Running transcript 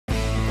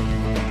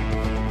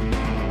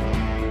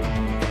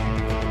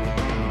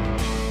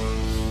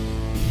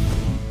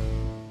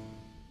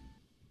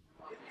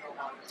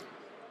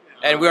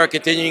and we are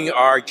continuing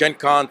our Gen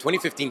Con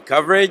 2015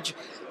 coverage.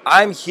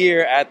 I'm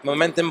here at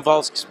Momentum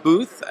Volsk's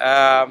booth,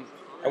 and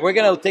we're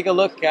going to take a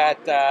look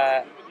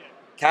at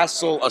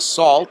Castle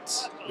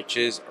Assault, which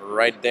is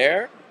right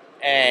there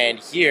and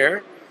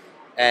here.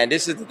 And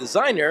this is the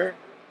designer,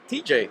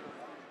 TJ.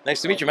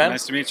 Nice to meet you, man.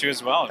 Nice to meet you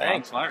as well.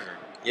 Thanks. Pleasure.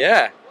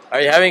 Yeah.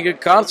 Are you having a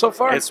good con so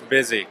far? It's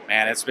busy,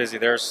 man. It's busy.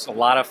 There's a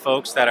lot of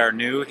folks that are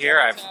new here.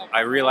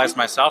 I realized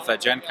myself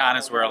that Gen Con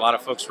is where a lot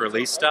of folks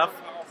release stuff.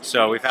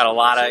 So we've had a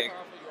lot of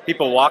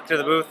people walk to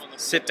the booth,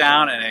 sit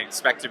down, and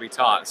expect to be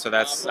taught. So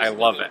I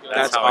love it.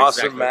 That's how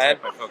awesome, man.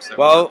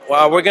 Well,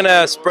 we're going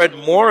to spread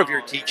more of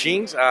your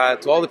teachings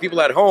to all the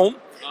people at home.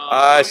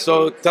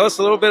 So tell us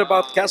a little bit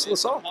about Castle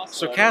Assault.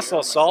 So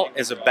Castle Assault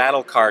is a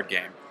battle card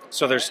game.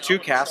 So there's 2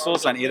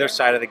 castles on either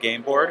side of the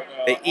game board.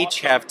 They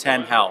each have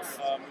 10 health.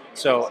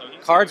 So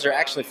cards are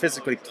actually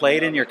physically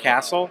played in your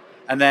castle,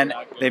 and then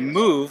they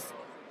move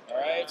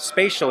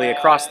spatially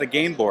across the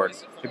game board.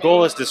 The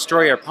goal is to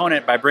destroy your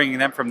opponent by bringing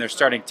them from their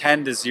starting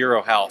 10 to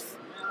 0 health.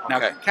 Now,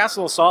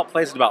 Castle Assault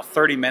plays in about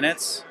 30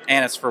 minutes,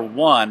 and it's for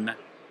 1 or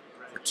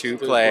 2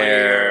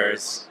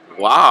 players.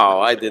 Wow,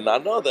 I did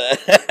not know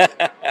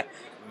that.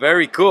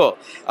 Very cool.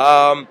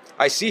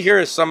 I see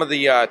here some of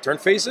the turn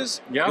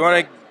phases. Yeah. You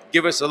want to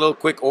give us a little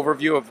quick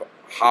overview of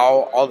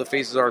how all the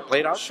phases are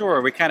played out?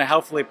 Sure, we kind of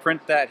helpfully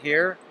print that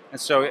here.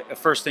 And so the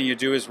first thing you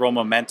do is roll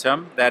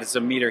momentum. That is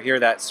a meter here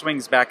that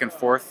swings back and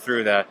forth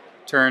through the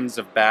turns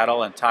of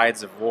battle and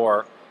tides of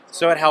war.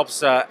 So it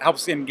helps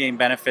in-game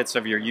benefits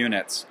of your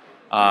units.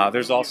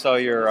 There's also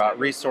your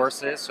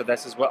resources. So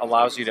this is what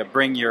allows you to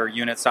bring your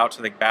units out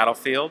to the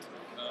battlefield.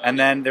 And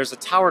then there's a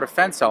tower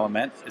defense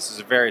element. This is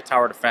a very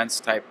tower defense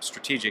type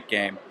strategic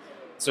game.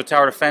 So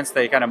tower defense,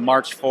 they kind of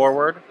march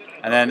forward,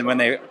 and then when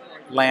they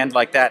land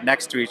like that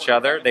next to each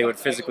other, they would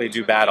physically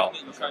do battle.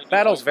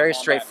 Battle is very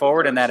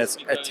straightforward in that it's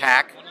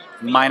attack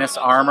minus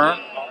armor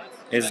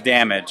is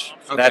damage.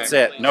 That's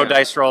it. No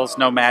dice rolls,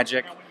 no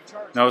magic,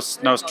 no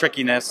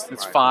trickiness.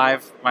 It's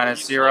 5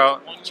 minus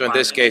 0. So in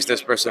this case,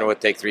 this person would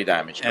take 3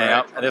 damage.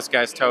 Yep, this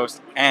guy's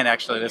toast, and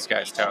actually this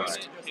guy's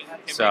toast.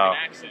 So,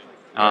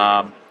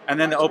 and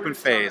then the open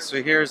phase.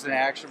 So here's an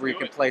action where you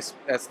can place.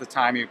 That's the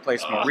time you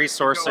place more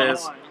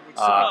resources.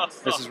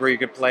 This is where you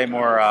could play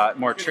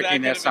more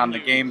trickiness on the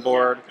game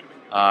board,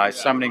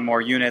 summoning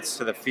more units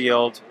to the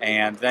field,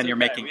 and then you're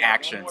making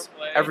actions.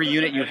 Every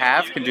unit you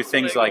have can do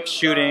things like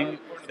shooting.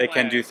 They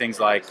can do things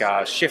like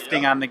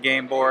shifting on the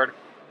game board.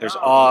 There's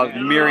a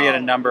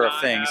myriad number of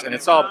things, and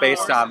it's all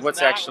based on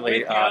what's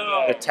actually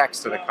the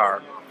text of the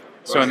card.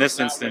 So in this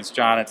instance,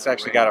 John, it's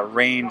actually got a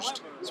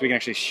ranged, so we can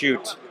actually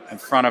shoot in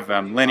front of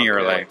them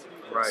linearly.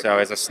 So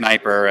as a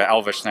sniper, an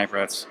elvish sniper,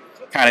 that's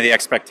kind of the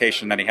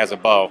expectation that he has a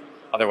bow.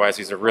 Otherwise,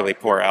 he's a really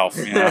poor elf,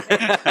 you know.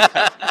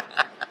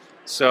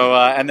 So,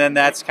 and then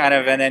that's kind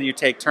of, and then you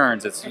take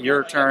turns. It's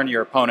your turn,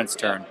 your opponent's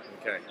turn.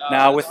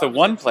 Now, with the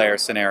 1-player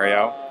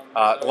scenario,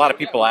 a lot of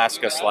people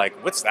ask us, like,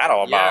 what's that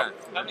all about?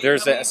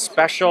 There's a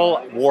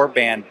special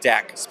warband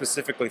deck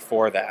specifically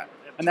for that.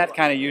 And that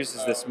kind of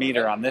uses this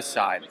meter on this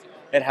side.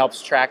 It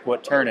helps track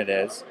what turn it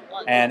is.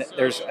 And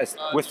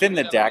within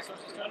the deck,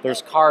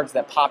 there's cards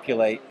that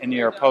populate in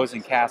your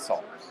opposing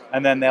castle.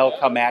 And then they'll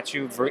come at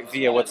you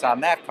via what's on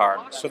that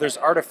card. So there's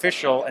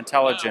artificial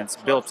intelligence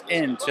built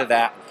into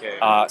that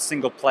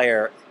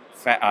single-player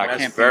campaign.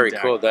 That's very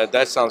deck. cool.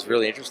 That sounds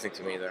really interesting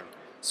to me there.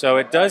 So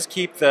it does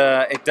keep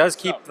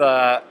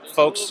the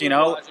folks, you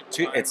know,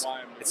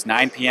 it's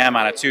 9 p.m.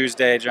 on a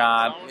Tuesday,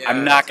 John. Yeah.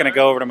 I'm not going to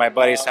go over to my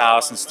buddy's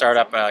house and start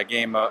up a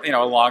game of, you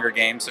know, a longer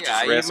game such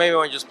as Risk. You maybe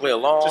want to just play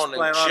alone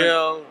and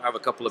chill, have a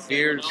couple of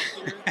beers,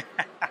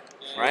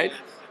 right?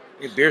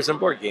 Beers and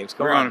board games.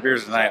 We're on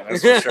beers tonight,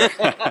 that's for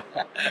sure.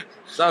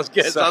 Sounds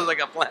good. Sounds like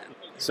a plan.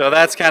 So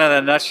that's kind of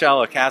the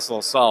nutshell of Castle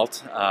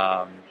Assault.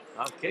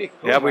 Okay,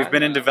 cool. Yeah, we've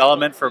been in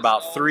development for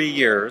about 3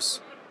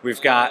 years.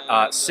 We've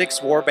got 6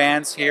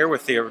 warbands here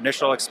with the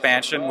initial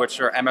expansion,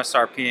 which are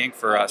MSRPing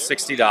for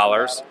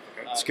 $60.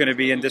 It's going to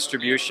be in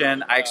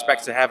distribution. I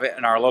expect to have it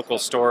in our local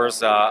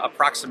stores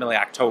approximately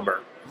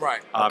October.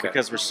 Right.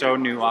 Because we're so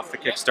new off the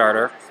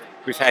Kickstarter.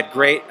 We've had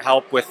great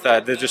help with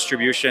the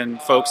distribution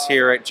folks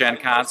here at Gen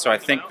Con, so I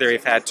think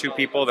they've had 2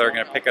 people that are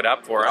going to pick it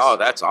up for us. Oh,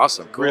 that's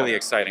awesome. Cool. Really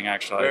exciting,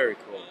 actually. Very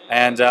cool.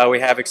 And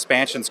we have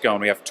expansions going.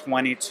 We have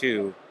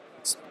 22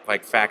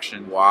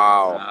 faction.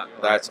 Wow,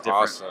 that's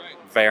awesome.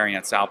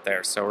 Variants out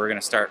there, so we're going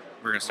to start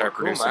producing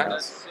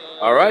this.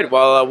 All right,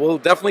 well, we'll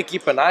definitely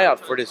keep an eye out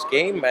for this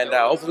game, and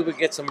hopefully we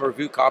get some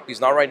review copies.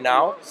 Not right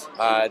now.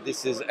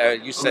 This is,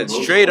 you said,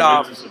 straight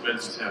off.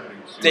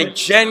 The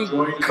Gen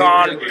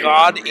Con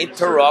God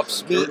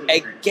interrupts me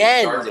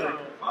again.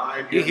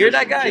 You hear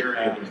that guy?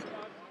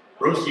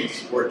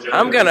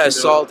 I'm going to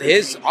assault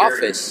his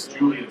office.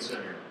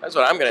 That's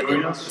what I'm going to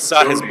do. I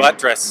saw his butt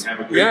dress.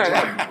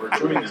 Yeah.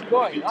 What's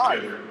going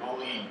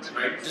on?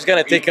 Just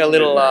going to take a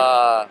little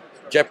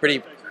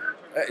Jeopardy.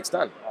 It's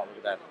done. Oh, look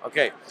at that.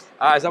 Okay.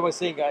 As I was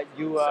saying,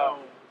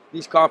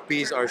 these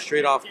copies are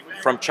straight off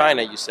from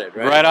China, you said,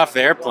 right? Right off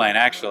the airplane,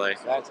 actually.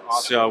 That's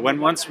awesome. So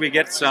once we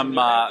get some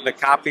the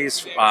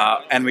copies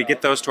and we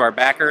get those to our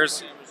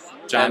backers,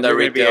 John, and the you're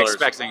going to be retailers.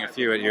 expecting a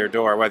few at your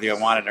door, whether you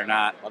want it or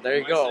not. Well, there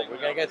you go. We're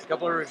gonna get a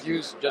couple of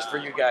reviews just for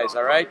you guys.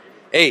 All right.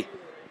 Hey,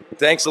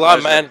 thanks a lot,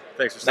 Pleasure. man.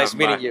 Thanks for Nice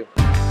stopping meeting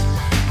by. you.